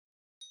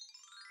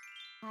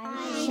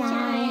I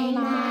shine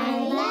my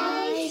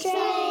light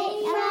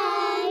straight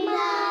from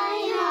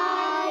my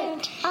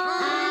heart.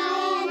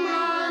 I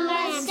am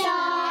a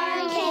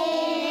star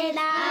kid.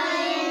 I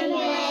am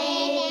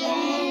brave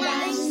and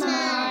I'm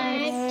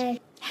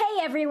smart.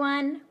 Hey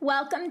everyone,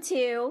 welcome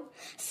to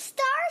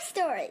Star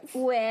Stories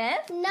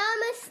with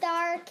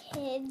Namastar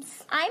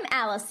Kids. I'm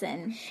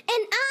Allison.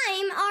 And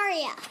I'm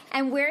Aria.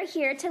 And we're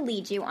here to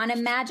lead you on a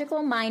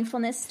magical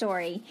mindfulness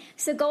story.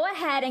 So go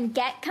ahead and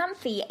get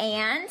comfy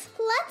and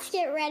Let's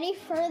get ready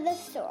for the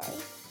story.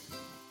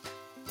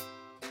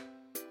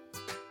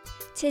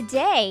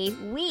 today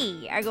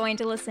we are going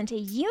to listen to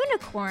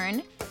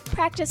Unicorn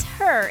practice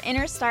her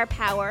inner star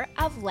power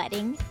of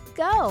letting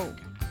go.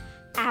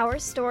 Our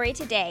story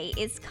today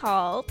is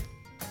called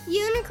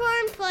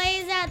Unicorn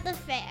Plays at the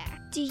Fair.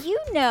 Do you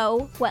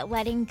know what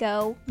letting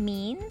go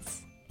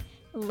means?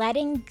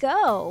 Letting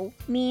go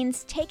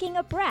means taking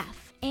a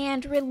breath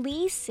and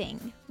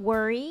releasing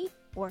worry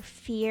or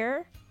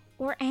fear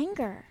or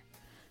anger.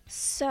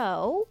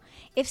 So,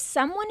 if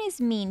someone is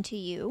mean to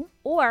you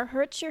or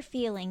hurts your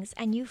feelings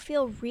and you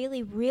feel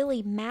really,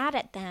 really mad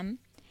at them,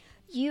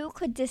 you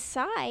could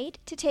decide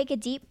to take a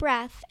deep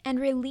breath and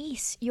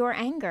release your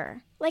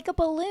anger, like a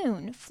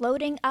balloon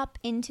floating up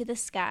into the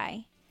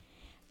sky.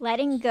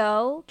 Letting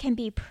go can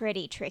be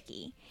pretty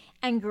tricky,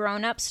 and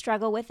grown-ups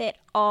struggle with it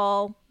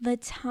all the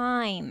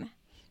time.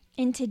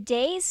 In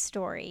today's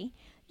story,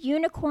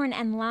 Unicorn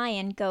and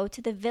Lion go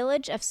to the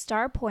Village of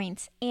Star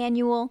Point's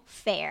annual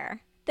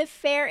fair. The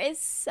fair is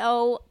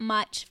so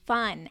much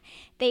fun.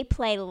 They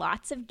play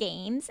lots of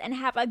games and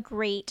have a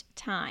great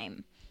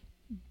time.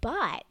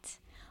 But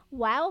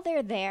while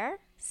they're there,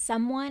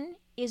 someone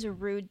is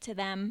rude to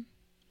them.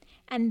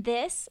 And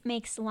this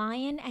makes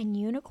Lion and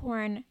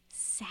Unicorn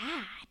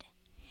sad.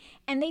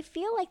 And they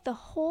feel like the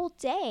whole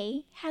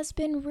day has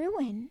been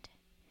ruined.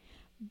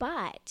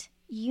 But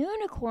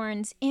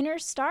Unicorn's inner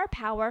star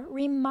power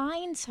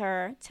reminds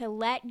her to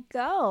let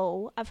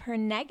go of her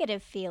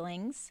negative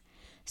feelings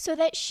so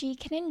that she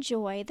can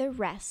enjoy the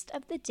rest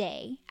of the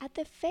day at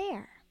the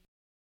fair.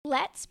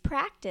 Let's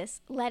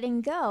practice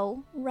letting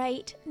go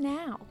right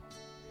now.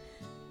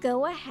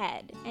 Go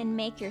ahead and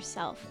make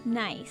yourself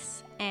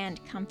nice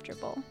and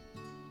comfortable.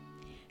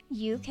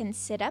 You can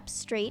sit up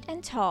straight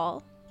and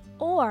tall,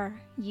 or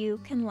you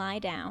can lie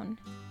down.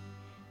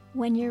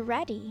 When you're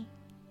ready,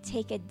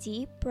 take a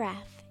deep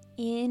breath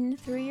in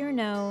through your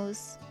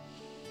nose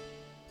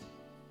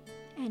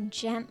and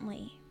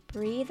gently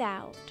breathe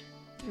out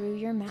through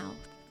your mouth.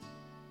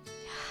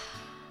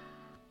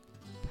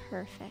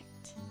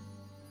 Perfect.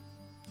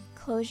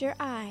 Close your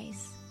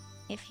eyes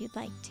if you'd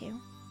like to.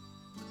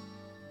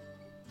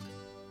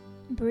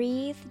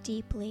 Breathe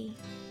deeply.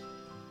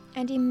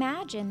 And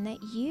imagine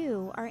that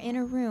you are in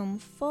a room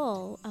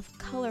full of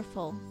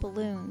colorful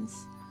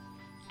balloons,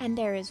 and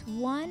there is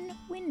one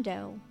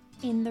window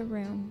in the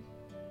room.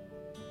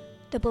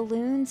 The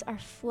balloons are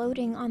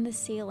floating on the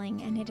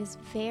ceiling, and it is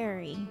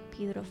very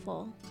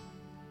beautiful.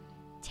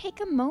 Take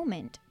a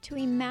moment to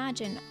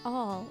imagine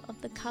all of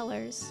the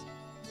colors.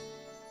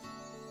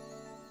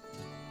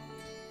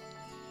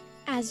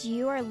 As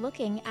you are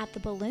looking at the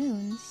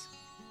balloons,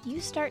 you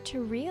start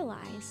to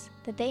realize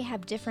that they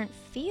have different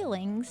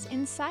feelings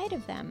inside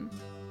of them.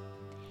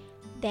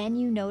 Then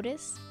you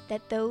notice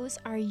that those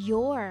are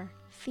your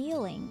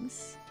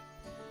feelings.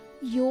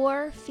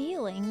 Your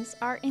feelings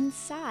are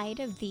inside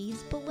of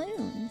these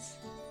balloons.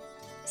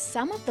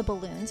 Some of the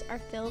balloons are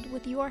filled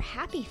with your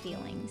happy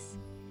feelings.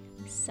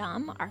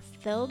 Some are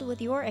filled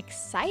with your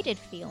excited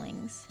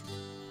feelings.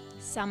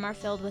 Some are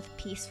filled with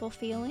peaceful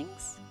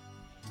feelings.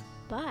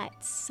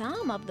 But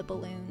some of the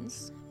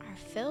balloons are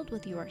filled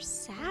with your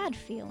sad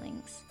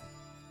feelings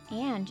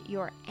and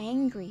your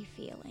angry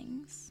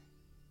feelings.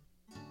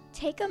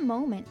 Take a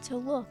moment to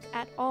look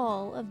at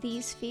all of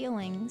these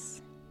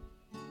feelings.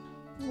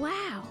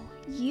 Wow,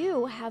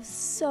 you have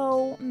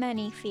so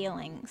many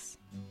feelings.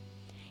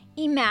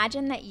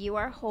 Imagine that you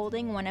are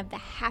holding one of the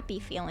happy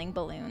feeling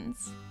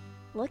balloons.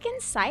 Look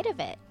inside of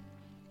it.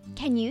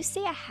 Can you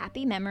see a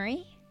happy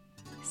memory?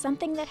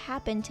 Something that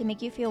happened to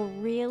make you feel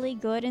really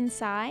good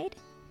inside?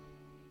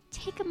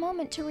 Take a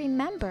moment to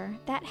remember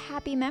that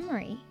happy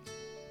memory.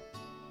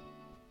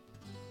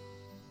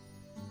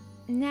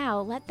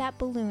 Now let that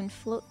balloon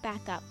float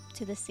back up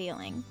to the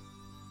ceiling.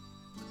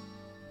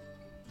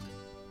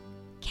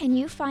 Can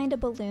you find a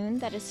balloon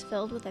that is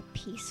filled with a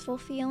peaceful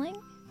feeling?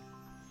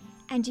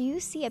 And do you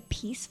see a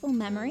peaceful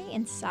memory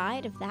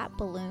inside of that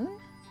balloon?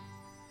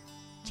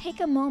 Take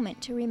a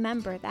moment to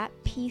remember that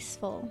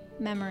peaceful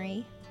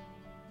memory.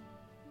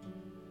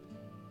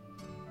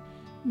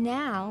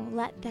 Now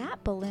let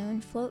that balloon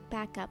float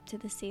back up to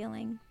the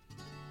ceiling.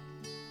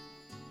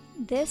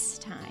 This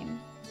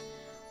time,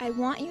 I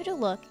want you to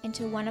look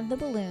into one of the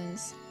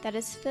balloons that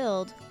is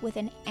filled with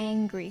an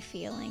angry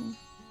feeling.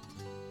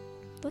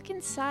 Look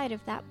inside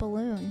of that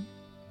balloon.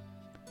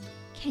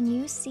 Can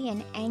you see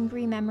an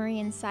angry memory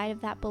inside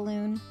of that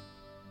balloon?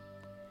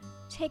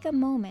 Take a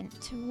moment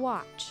to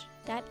watch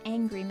that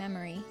angry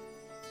memory,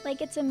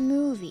 like it's a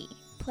movie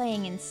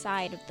playing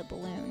inside of the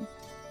balloon.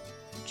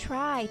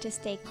 Try to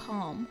stay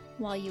calm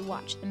while you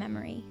watch the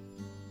memory.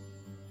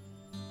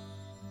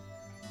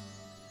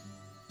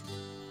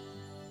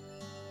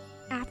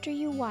 After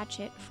you watch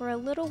it for a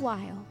little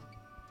while,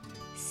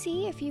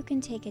 see if you can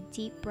take a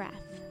deep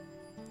breath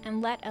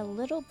and let a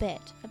little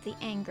bit of the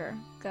anger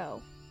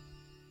go.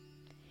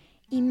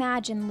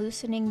 Imagine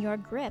loosening your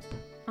grip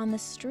on the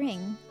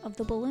string of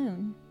the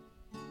balloon.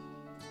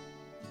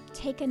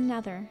 Take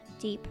another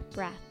deep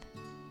breath,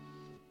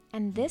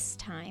 and this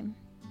time,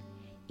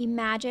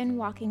 imagine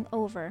walking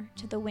over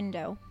to the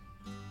window.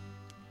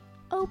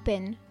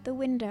 Open the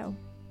window.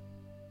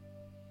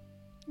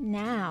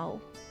 Now,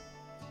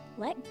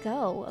 let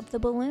go of the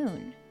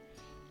balloon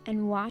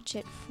and watch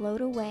it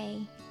float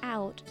away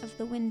out of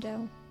the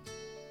window.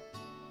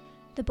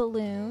 The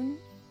balloon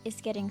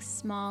is getting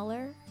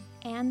smaller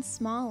and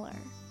smaller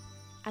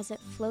as it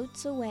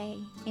floats away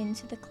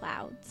into the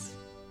clouds.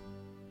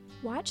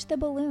 Watch the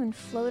balloon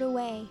float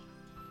away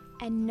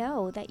and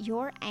know that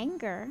your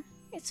anger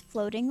is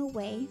floating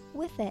away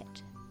with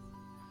it.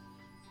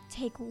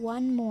 Take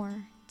one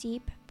more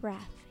deep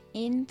breath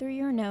in through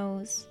your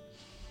nose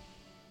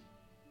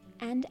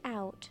and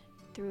out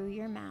through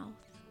your mouth.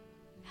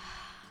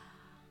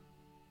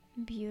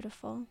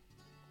 Beautiful.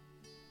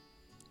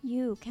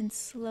 You can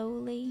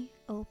slowly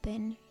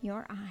open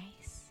your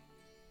eyes.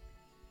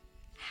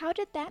 How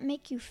did that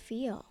make you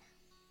feel?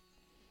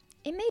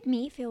 It made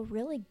me feel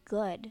really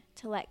good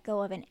to let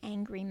go of an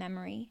angry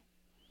memory.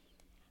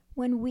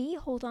 When we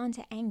hold on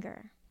to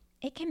anger,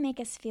 it can make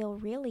us feel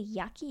really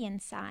yucky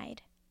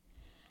inside.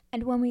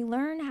 And when we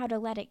learn how to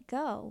let it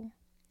go,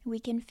 we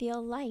can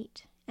feel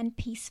light and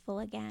peaceful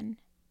again.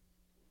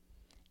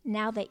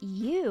 Now that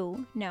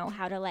you know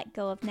how to let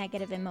go of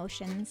negative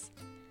emotions,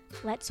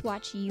 let's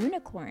watch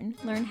Unicorn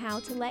learn how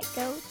to let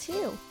go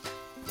too.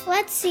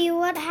 Let's see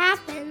what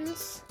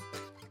happens.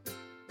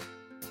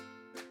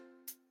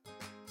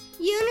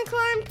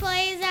 Unicorn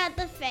plays at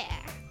the fair.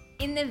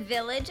 In the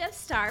village of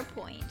Star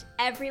Point,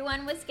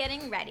 everyone was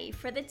getting ready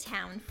for the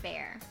town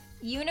fair.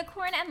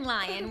 Unicorn and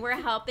Lion were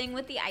helping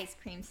with the ice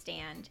cream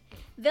stand.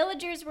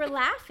 Villagers were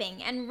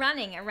laughing and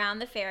running around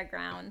the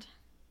fairground.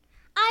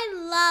 I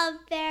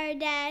love Fair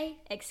Day,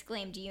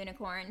 exclaimed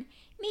Unicorn.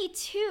 Me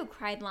too,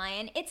 cried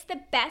Lion. It's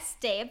the best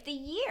day of the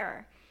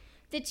year.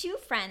 The two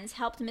friends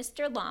helped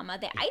Mr. Llama,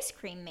 the ice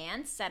cream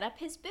man, set up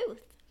his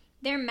booth.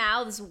 Their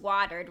mouths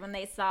watered when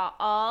they saw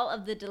all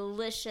of the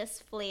delicious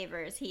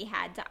flavors he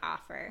had to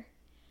offer.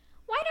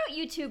 Why don't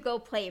you two go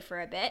play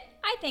for a bit?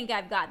 I think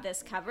I've got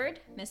this covered,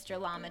 Mr.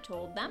 Llama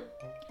told them.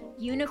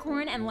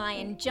 Unicorn and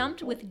Lion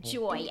jumped with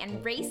joy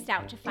and raced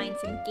out to find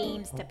some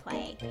games to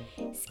play.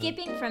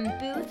 Skipping from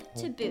booth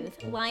to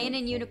booth, Lion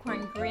and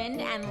Unicorn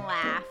grinned and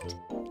laughed.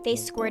 They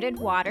squirted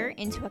water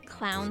into a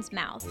clown's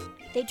mouth.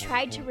 They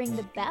tried to ring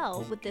the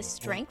bell with the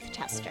strength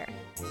tester.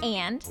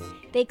 And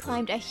they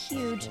climbed a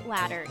huge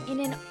ladder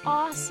in an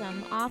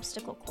awesome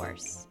obstacle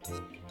course.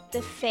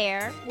 The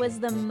fair was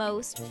the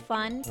most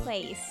fun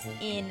place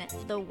in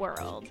the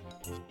world.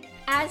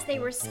 As they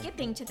were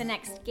skipping to the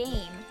next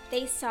game,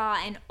 they saw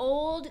an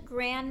old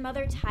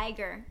grandmother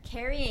tiger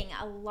carrying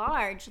a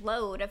large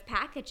load of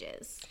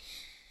packages.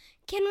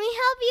 Can we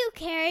help you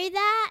carry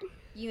that?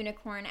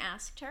 Unicorn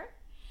asked her.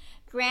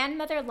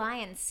 Grandmother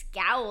Lion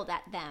scowled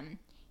at them.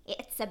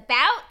 It's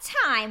about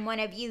time one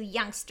of you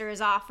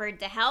youngsters offered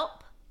to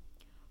help.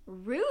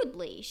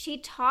 Rudely, she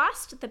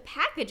tossed the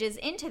packages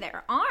into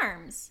their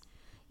arms.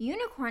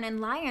 Unicorn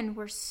and Lion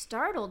were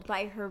startled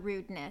by her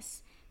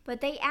rudeness, but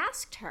they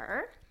asked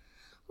her,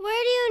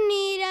 Where do you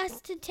need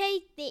us to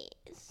take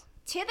these?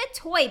 To the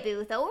toy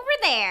booth over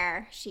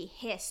there, she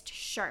hissed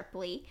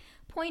sharply,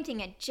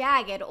 pointing a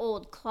jagged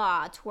old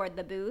claw toward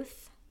the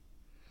booth.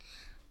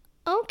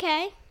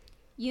 Okay.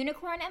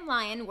 Unicorn and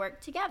Lion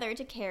worked together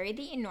to carry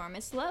the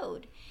enormous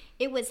load.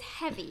 It was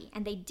heavy,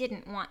 and they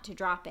didn't want to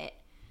drop it.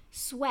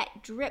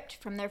 Sweat dripped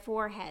from their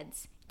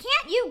foreheads.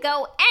 Can't you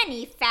go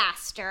any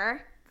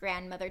faster?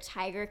 Grandmother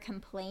Tiger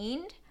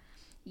complained.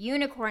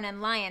 Unicorn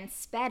and Lion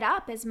sped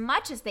up as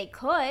much as they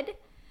could.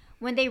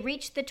 When they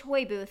reached the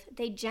toy booth,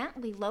 they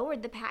gently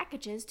lowered the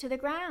packages to the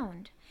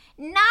ground.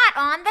 Not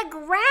on the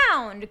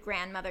ground,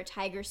 Grandmother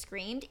Tiger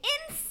screamed.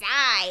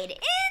 Inside!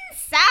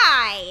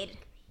 Inside!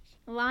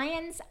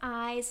 Lion's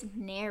eyes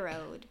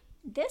narrowed.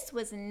 This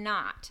was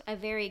not a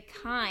very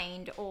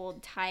kind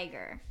old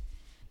tiger.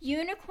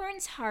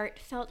 Unicorn's heart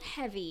felt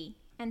heavy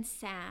and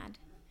sad.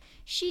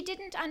 She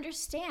didn't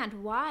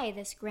understand why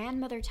this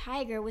grandmother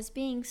tiger was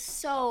being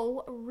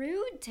so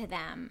rude to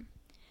them.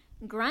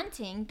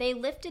 Grunting, they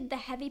lifted the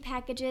heavy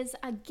packages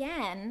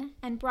again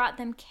and brought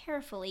them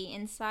carefully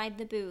inside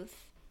the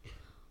booth.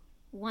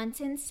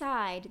 Once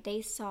inside,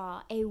 they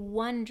saw a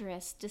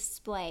wondrous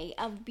display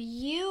of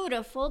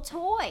beautiful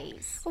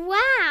toys.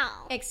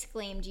 Wow!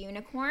 Exclaimed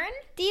Unicorn.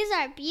 These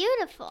are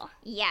beautiful.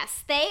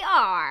 Yes, they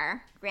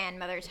are,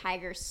 Grandmother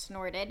Tiger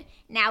snorted.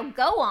 Now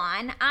go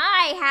on,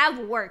 I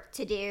have work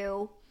to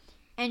do.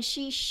 And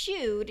she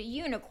shooed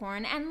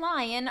Unicorn and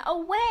Lion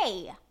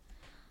away.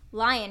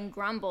 Lion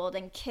grumbled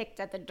and kicked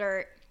at the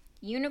dirt.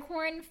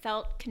 Unicorn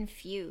felt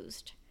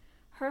confused.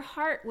 Her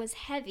heart was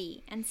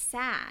heavy and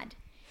sad.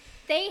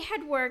 They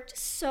had worked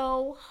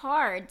so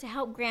hard to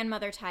help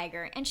Grandmother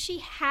Tiger, and she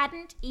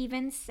hadn't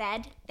even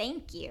said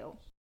thank you.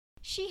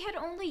 She had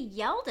only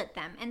yelled at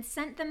them and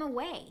sent them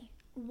away.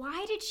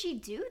 Why did she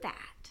do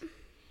that?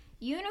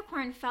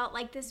 Unicorn felt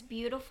like this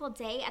beautiful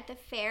day at the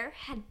fair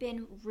had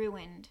been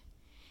ruined.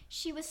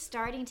 She was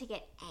starting to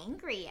get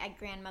angry at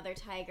Grandmother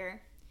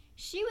Tiger.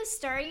 She was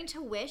starting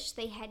to wish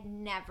they had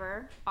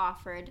never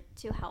offered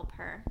to help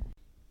her.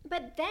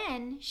 But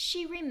then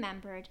she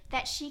remembered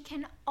that she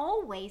can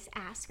always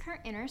ask her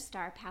inner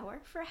star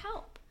power for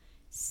help.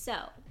 So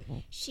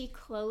she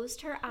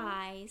closed her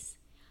eyes,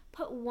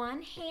 put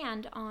one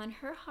hand on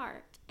her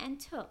heart, and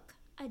took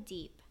a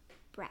deep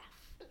breath.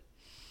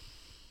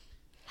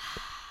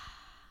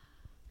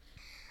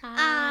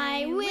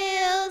 I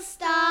will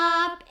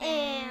stop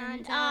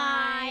and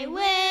I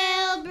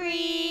will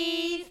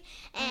breathe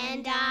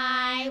and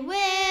I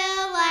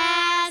will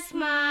ask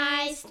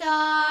my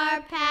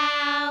star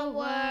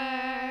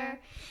power.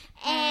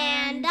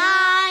 And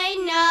I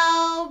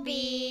know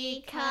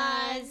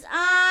because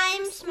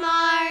I'm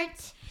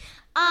smart,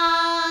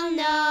 I'll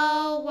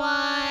know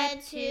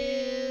what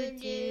to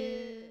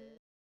do.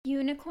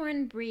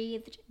 Unicorn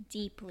breathed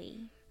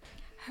deeply.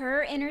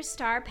 Her inner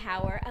star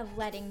power of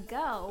letting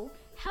go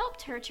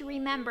helped her to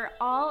remember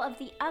all of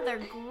the other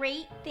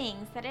great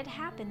things that had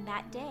happened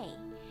that day.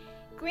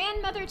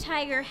 Grandmother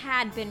Tiger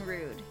had been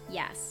rude.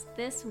 Yes,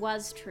 this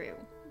was true.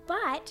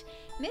 But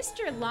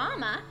Mr.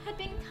 Llama had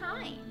been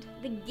kind.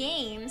 The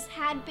games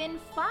had been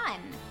fun.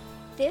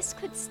 This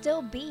could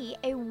still be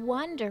a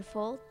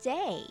wonderful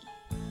day.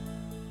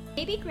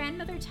 Maybe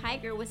Grandmother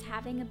Tiger was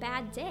having a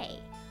bad day,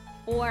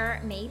 or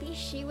maybe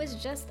she was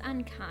just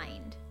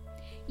unkind.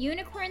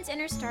 Unicorn's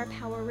inner star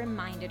power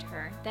reminded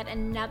her that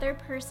another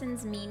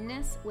person's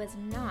meanness was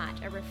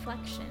not a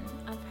reflection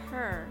of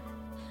her.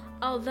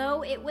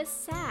 Although it was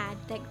sad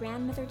that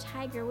Grandmother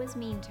Tiger was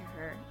mean to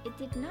her, it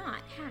did not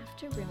have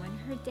to ruin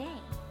her day.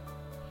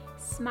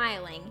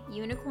 Smiling,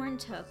 Unicorn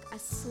took a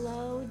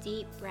slow,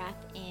 deep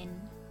breath in.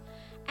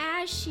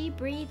 As she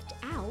breathed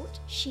out,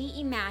 she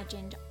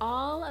imagined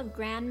all of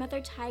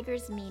Grandmother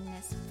Tiger's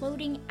meanness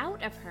floating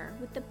out of her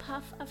with the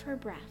puff of her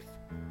breath.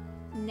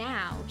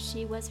 Now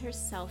she was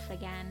herself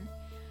again.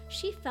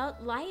 She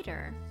felt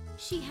lighter.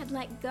 She had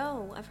let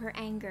go of her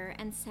anger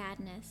and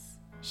sadness.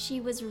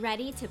 She was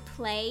ready to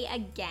play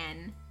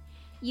again.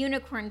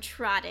 Unicorn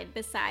trotted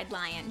beside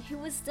Lion, who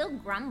was still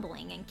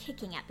grumbling and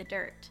kicking at the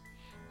dirt.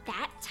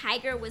 That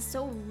tiger was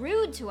so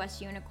rude to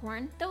us,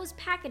 Unicorn. Those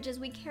packages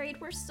we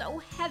carried were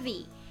so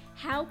heavy.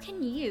 How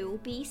can you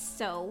be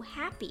so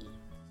happy?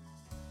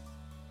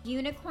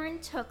 Unicorn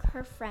took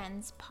her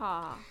friend's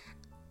paw.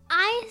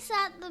 I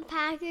set the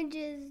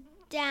packages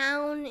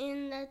down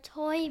in the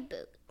toy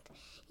booth.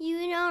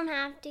 You don't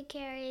have to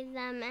carry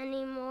them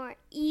anymore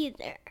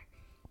either.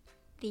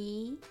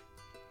 The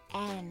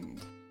end.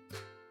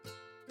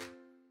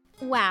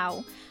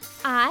 Wow,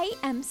 I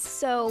am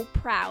so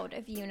proud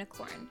of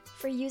Unicorn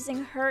for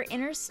using her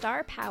inner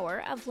star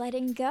power of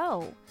letting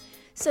go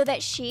so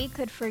that she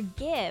could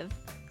forgive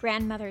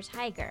Grandmother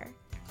Tiger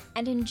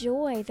and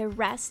enjoy the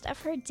rest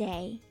of her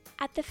day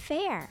at the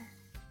fair.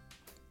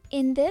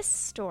 In this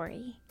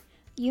story,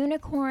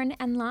 Unicorn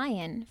and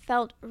Lion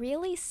felt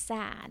really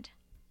sad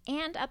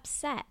and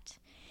upset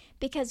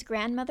because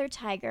Grandmother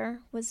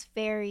Tiger was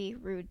very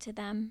rude to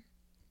them.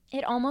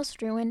 It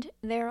almost ruined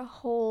their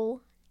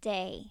whole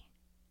day.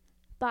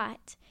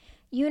 But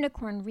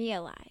Unicorn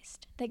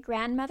realized that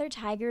Grandmother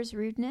Tiger's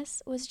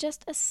rudeness was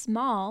just a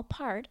small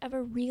part of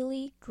a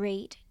really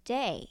great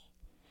day.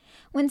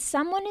 When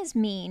someone is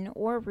mean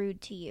or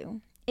rude to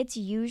you, it's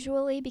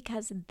usually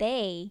because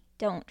they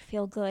don't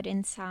feel good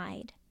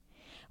inside.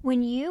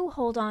 When you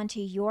hold on to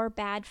your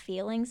bad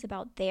feelings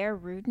about their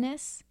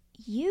rudeness,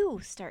 you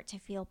start to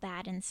feel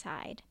bad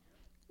inside.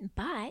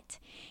 But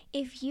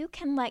if you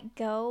can let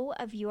go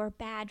of your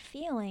bad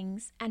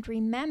feelings and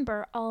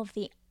remember all of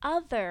the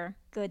other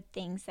good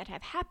things that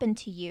have happened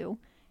to you,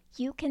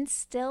 you can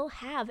still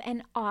have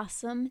an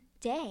awesome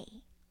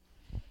day.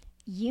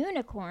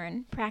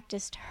 Unicorn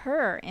practiced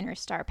her inner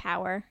star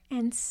power,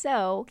 and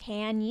so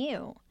can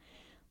you.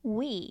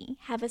 We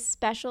have a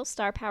special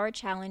star power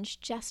challenge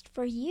just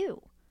for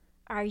you.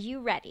 Are you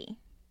ready?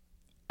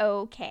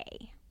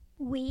 Okay.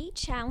 We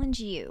challenge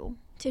you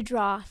to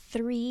draw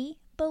 3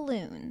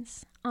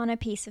 balloons on a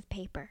piece of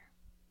paper.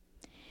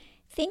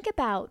 Think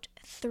about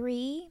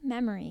 3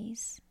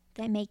 memories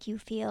that make you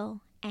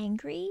feel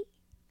angry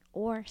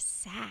or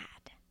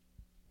sad.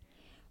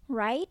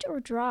 Write or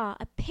draw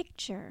a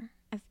picture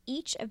of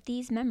each of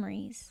these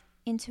memories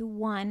into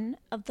one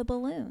of the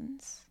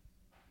balloons.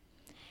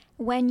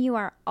 When you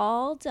are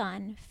all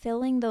done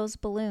filling those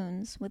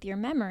balloons with your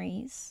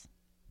memories,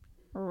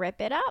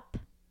 rip it up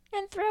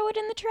and throw it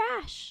in the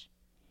trash.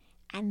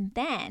 And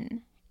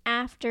then,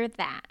 after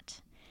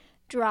that,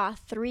 draw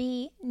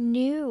 3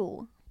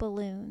 new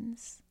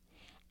balloons.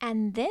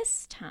 And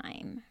this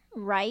time,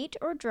 write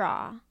or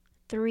draw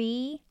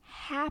 3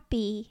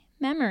 happy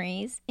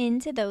memories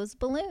into those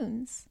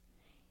balloons.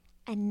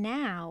 And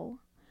now,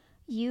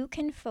 you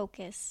can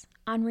focus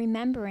on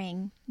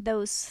remembering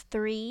those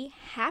 3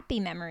 happy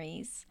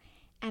memories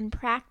and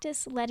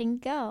practice letting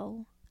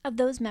go of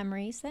those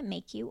memories that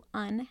make you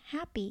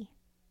unhappy.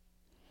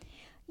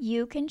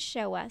 You can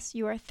show us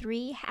your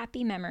 3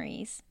 happy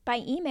memories by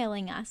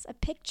emailing us a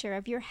picture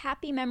of your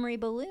happy memory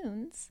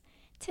balloons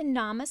to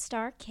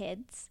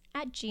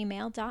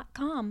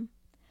namastarkids@gmail.com.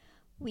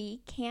 We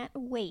can't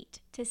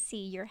wait to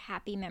see your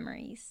happy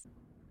memories.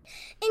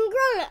 And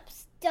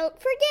grown-ups, don't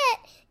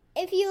forget,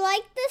 if you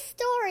like this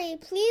story,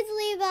 please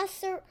leave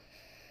us a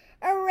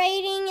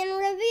rating and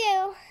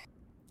review.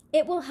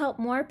 It will help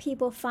more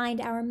people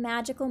find our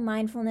magical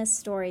mindfulness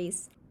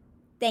stories.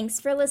 Thanks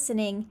for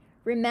listening.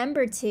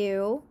 Remember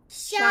to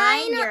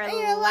shine your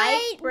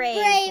light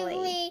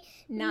bravely.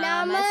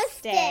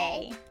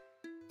 Namaste.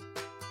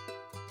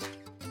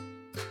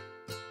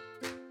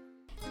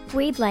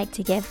 We'd like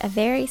to give a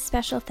very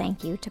special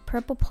thank you to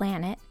Purple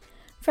Planet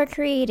for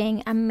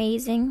creating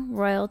amazing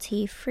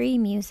royalty-free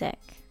music.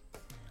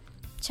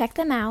 Check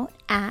them out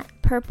at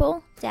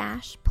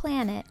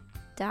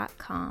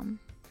purple-planet.com.